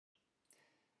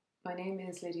My name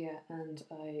is Lydia and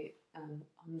I am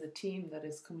on the team that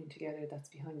is coming together that's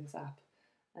behind this app,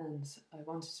 and I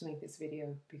wanted to make this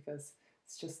video because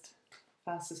it's just the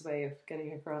fastest way of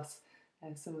getting across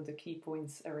some of the key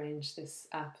points around this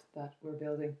app that we're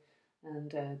building,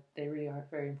 and they really are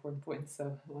very important points, so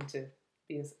I want to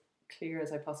be as clear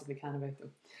as I possibly can about them.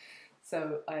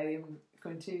 So I'm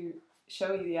going to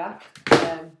show you the app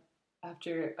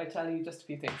after I tell you just a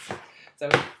few things. So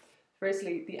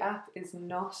firstly, the app is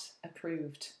not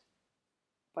approved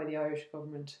by the Irish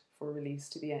government for release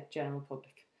to the general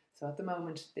public. So at the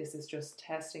moment, this is just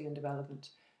testing and development.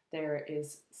 There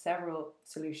is several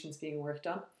solutions being worked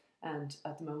on, and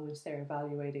at the moment they're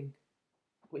evaluating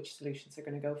which solutions they're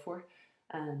going to go for.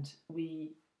 And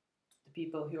we, the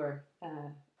people who are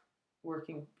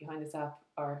working behind this app,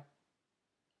 are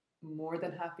more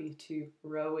than happy to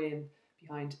row in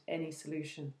behind any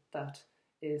solution that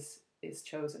is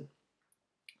chosen.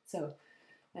 So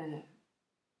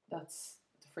that's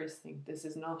the first thing. This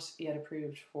is not yet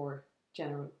approved for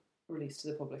general release to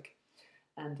the public,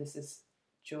 and this is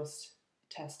just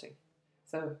testing.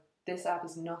 So this app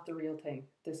is not the real thing.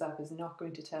 This app is not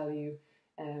going to tell you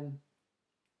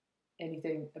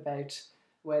anything about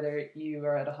whether you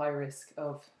are at a high risk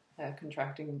of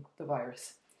contracting the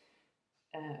virus.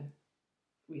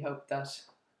 We hope that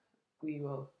we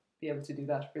will be able to do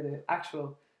that for the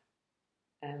actual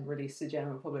release to the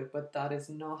general public, but that is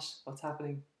not what's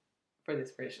happening for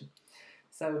this version.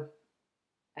 So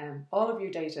all of your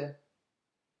data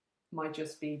might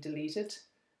just be deleted,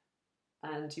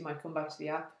 and you might come back to the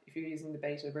app if you're using the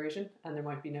beta version and there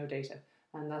might be no data,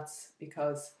 and that's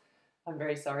because I'm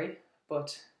very sorry,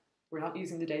 but we're not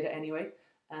using the data anyway,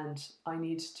 and we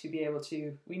need to be able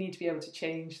to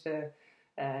change the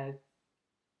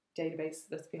database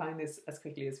that's behind this as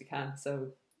quickly as we can. So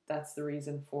that's the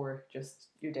reason for just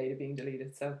your data being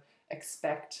deleted. So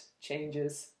expect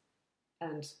changes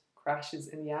and crashes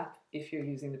in the app if you're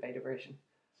using the beta version.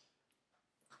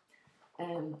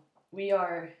 We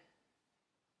are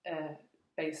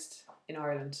based in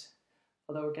Ireland,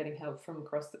 although we're getting help from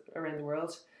around the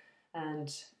world,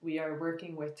 and we are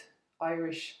working with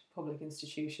Irish public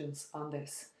institutions on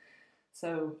this.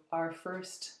 So our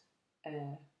first,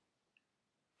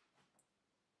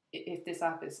 if this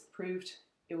app is approved,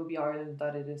 it will be Ireland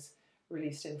that it is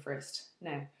released in first.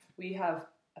 Now, we have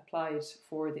applied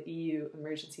for the EU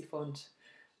Emergency Fund,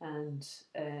 and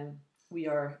we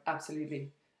are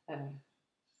absolutely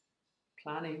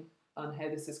planning on how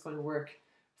this is going to work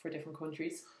for different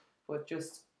countries. But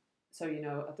just so you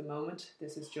know, at the moment,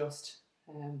 this is just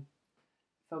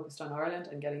focused on Ireland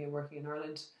and getting it working in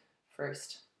Ireland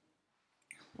first.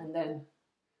 And then,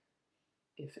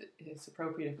 if it is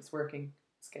appropriate, if it's working,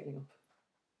 scaling up.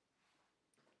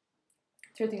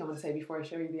 Third thing I want to say before I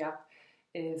show you the app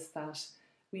is that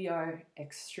we are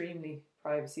extremely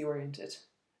privacy oriented.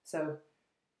 So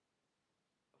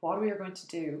what we are going to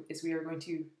do is we are going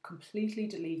to completely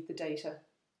delete the data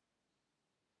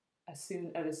as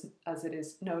soon as it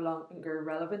is no longer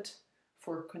relevant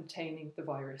for containing the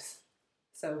virus.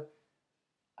 So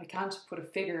I can't put a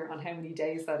figure on how many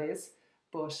days that is,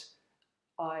 but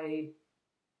I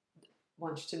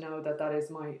want you to know that that is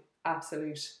my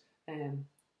absolute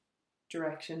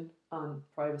direction on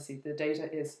privacy. The data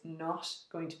is not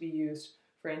going to be used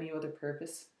for any other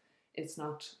purpose. It's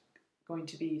not going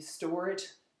to be stored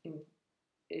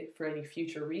for any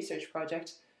future research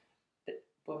project,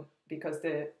 but because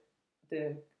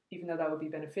even though that would be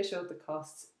beneficial, the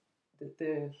costs,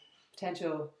 the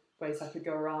potential ways that could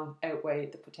go wrong outweigh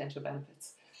the potential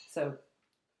benefits. So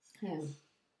the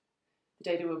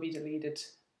data will be deleted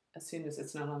as soon as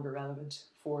it's no longer relevant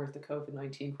for the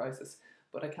COVID-19 crisis,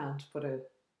 but I can't put a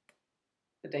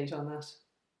date on that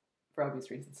for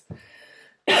obvious reasons.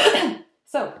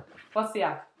 So, what's the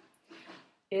app?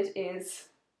 It is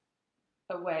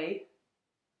a way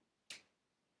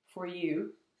for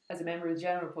you, as a member of the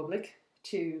general public,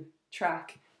 to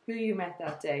track who you met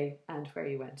that day and where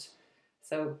you went.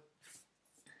 So,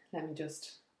 let me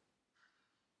just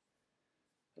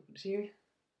open it here.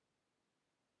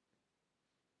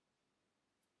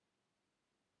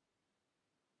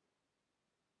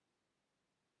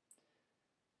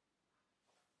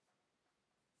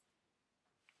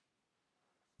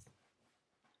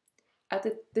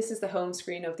 This is the home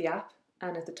screen of the app,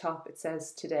 and at the top it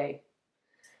says today.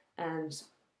 And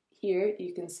here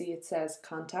you can see it says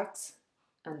contacts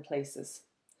and places.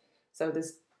 So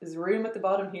there's room at the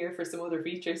bottom here for some other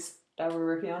features that we're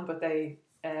working on, but they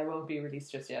won't be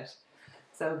released just yet.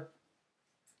 So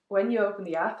when you open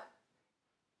the app,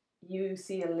 you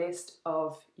see a list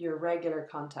of your regular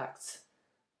contacts.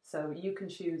 So you can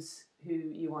choose who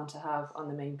you want to have on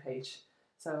the main page.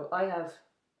 So I have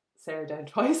Sarah down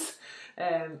twice,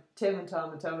 Tim and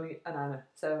Tom and Tony and Anna.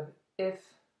 So if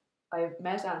I've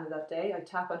met Anna that day, I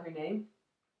tap on her name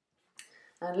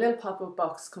and a little pop-up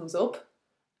box comes up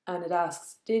and it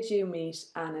asks, did you meet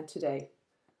Anna today?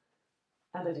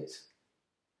 And I did.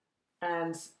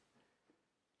 And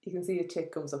you can see a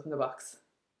tick comes up in the box.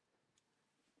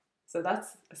 So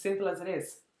that's as simple as it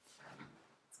is.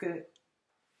 It's good.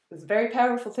 It's a very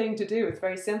powerful thing to do. It's a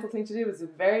very simple thing to do. It's a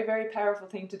very, very powerful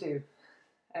thing to do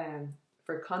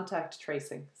for contact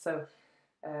tracing. So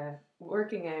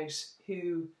working out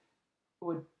who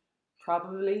would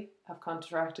probably have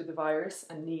contracted the virus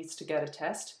and needs to get a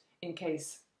test in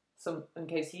case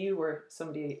you or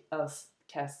somebody else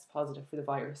tests positive for the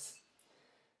virus.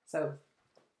 So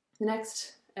the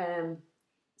next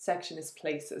section is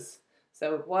places.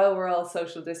 So while we're all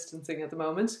social distancing at the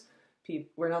moment,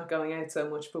 we're not going out so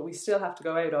much, but we still have to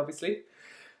go out, obviously.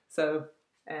 So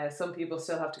some people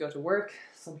still have to go to work,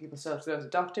 some people still have to go to the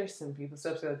doctor, some people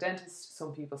still have to go to the dentist,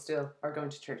 some people still are going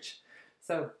to church.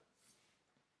 So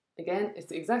again, it's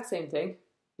the exact same thing.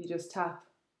 You just tap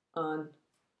on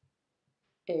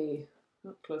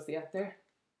close the app there.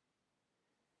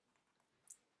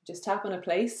 Just tap on a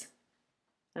place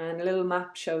and a little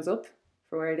map shows up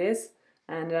for where it is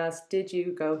and it asks, did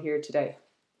you go here today?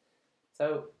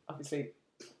 So obviously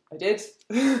I did,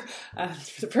 and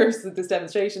for the purpose of this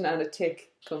demonstration, and a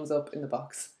tick comes up in the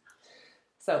box.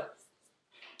 So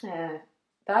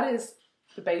that is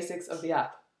the basics of the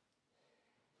app.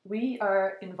 We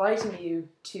are inviting you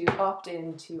to opt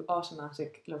in to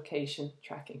automatic location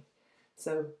tracking.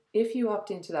 So if you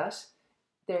opt into that,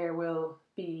 there will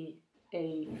be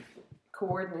a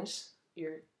coordinate,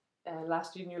 your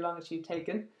latitude and your longitude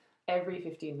taken every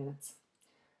 15 minutes.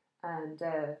 And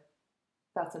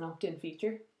that's an opt-in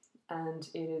feature, and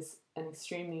it is an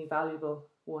extremely valuable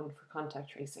one for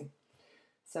contact tracing.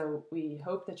 So we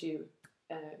hope that you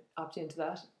opt into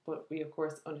that, but we of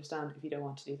course understand if you don't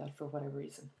want to do that for whatever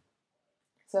reason.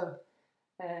 So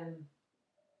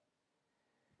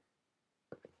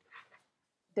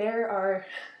there are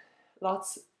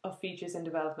lots of features in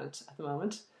development at the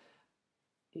moment.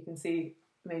 You can see,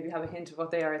 maybe have a hint of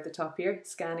what they are at the top here: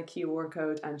 scan a QR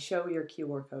code and show your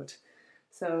QR code.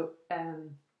 So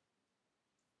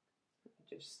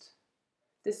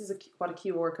this is what a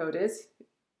QR code is,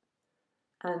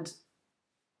 and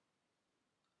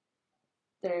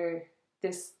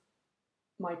this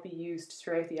might be used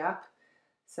throughout the app.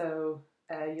 So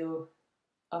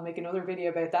I'll make another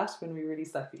video about that when we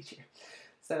release that feature.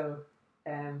 So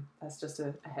that's just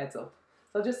a heads up.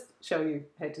 So I'll just show you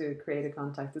how to create a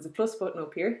contact. There's a plus button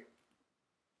up here,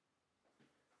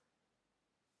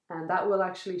 and that will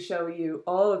actually show you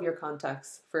all of your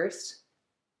contacts first,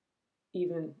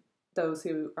 even those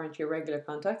who aren't your regular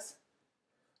contacts.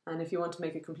 And if you want to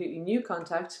make a completely new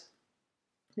contact,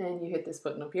 then you hit this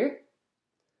button up here,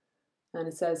 and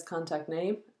it says contact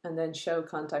name, and then show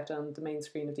contact on the main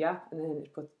screen of the app, and then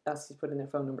it asks you to put in their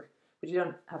phone number. But you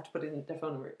don't have to put in their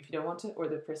phone number if you don't want to, or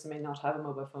the person may not have a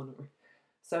mobile phone number.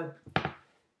 So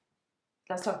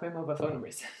let's talk about mobile phone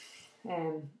numbers.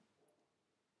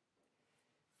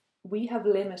 We have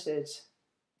limited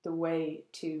the way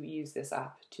to use this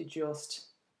app to just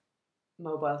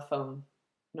mobile phone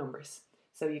numbers.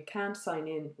 So you can't sign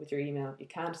in with your email, you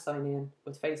can't sign in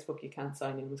with Facebook, you can't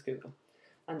sign in with Google.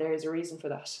 And there is a reason for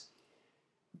that.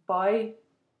 By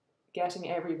getting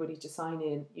everybody to sign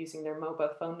in using their mobile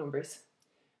phone numbers,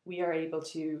 we are able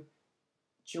to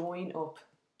join up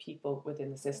people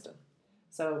within the system.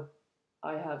 So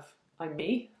I'm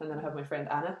me, and then I have my friend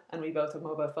Anna, and we both have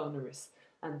mobile phone numbers.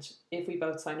 And if we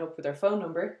both sign up with our phone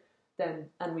number,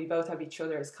 and we both have each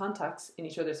other as contacts in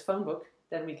each other's phone book,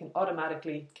 then we can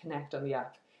automatically connect on the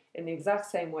app in the exact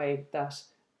same way that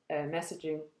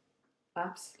messaging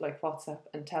apps like WhatsApp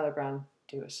and Telegram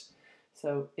do it.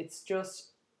 So it's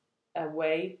just a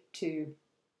way to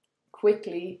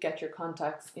quickly get your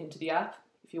contacts into the app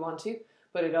if you want to,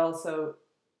 but it also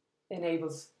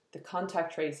enables the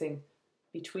contact tracing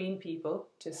between people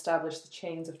to establish the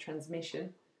chains of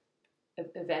transmission of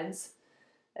events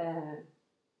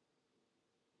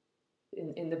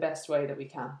in the best way that we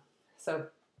can. So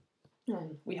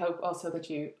we hope also that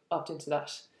you opt into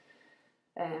that.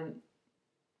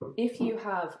 If you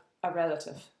have a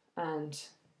relative and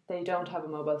they don't have a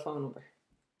mobile phone number,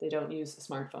 they don't use a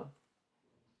smartphone,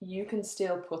 you can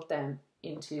still put them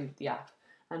into the app,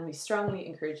 and we strongly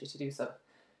encourage you to do so,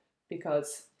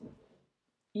 because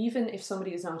even if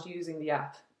somebody is not using the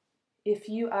app, if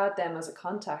you add them as a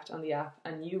contact on the app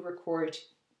and you record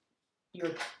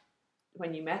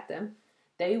when you met them,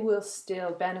 they will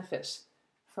still benefit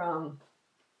from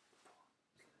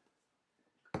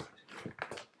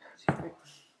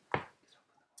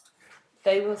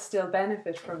they will still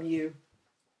benefit from you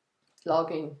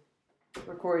logging,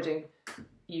 recording,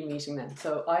 you meeting them.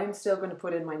 So I'm still going to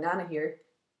put in my Nana here,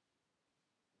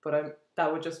 but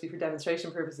that would just be for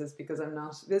demonstration purposes because I'm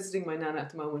not visiting my Nana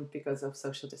at the moment because of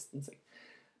social distancing.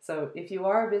 So if you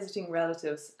are visiting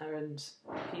relatives and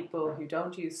people who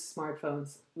don't use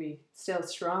smartphones, we still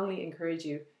strongly encourage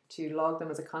you to log them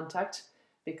as a contact,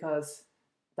 because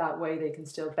that way they can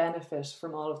still benefit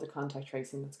from all of the contact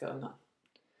tracing that's going on.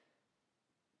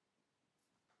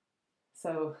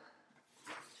 So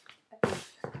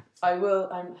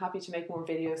I'm happy to make more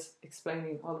videos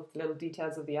explaining all of the little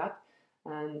details of the app,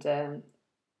 and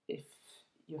if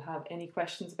you have any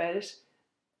questions about it,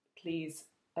 please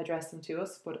address them to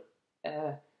us, but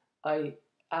I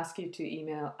ask you to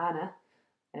email Anna,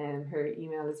 and her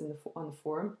email is on the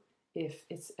form if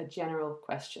it's a general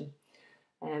question.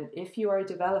 If you are a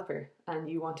developer and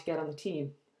you want to get on the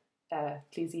team,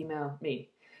 please email me,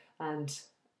 and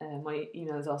my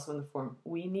email is also on the form.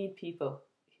 We need people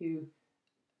who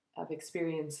have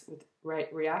experience with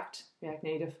React, React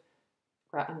Native,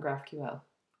 and GraphQL.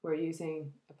 We're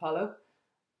using Apollo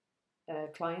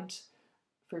client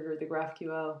for the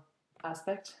GraphQL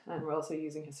aspect, and we're also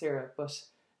using Hasura, but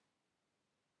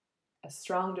a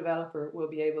strong developer will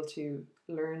be able to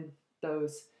learn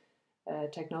those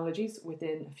technologies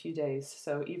within a few days.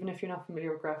 So even if you're not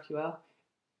familiar with GraphQL,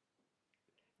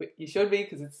 you should be,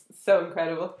 because it's so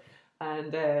incredible,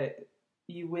 and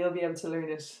you will be able to learn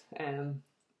it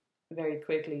very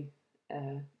quickly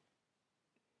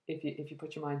if you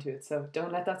put your mind to it. So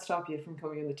don't let that stop you from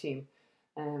coming on the team,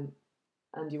 and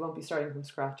you won't be starting from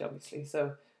scratch, obviously.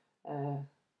 So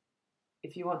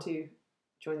if you want to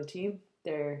join the team,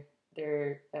 there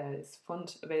is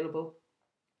fund available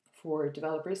for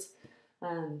developers,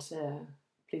 and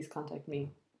please contact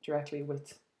me directly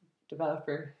with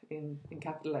developer in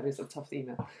capital letters at the top of the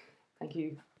email. Thank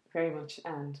you very much,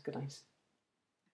 and good night.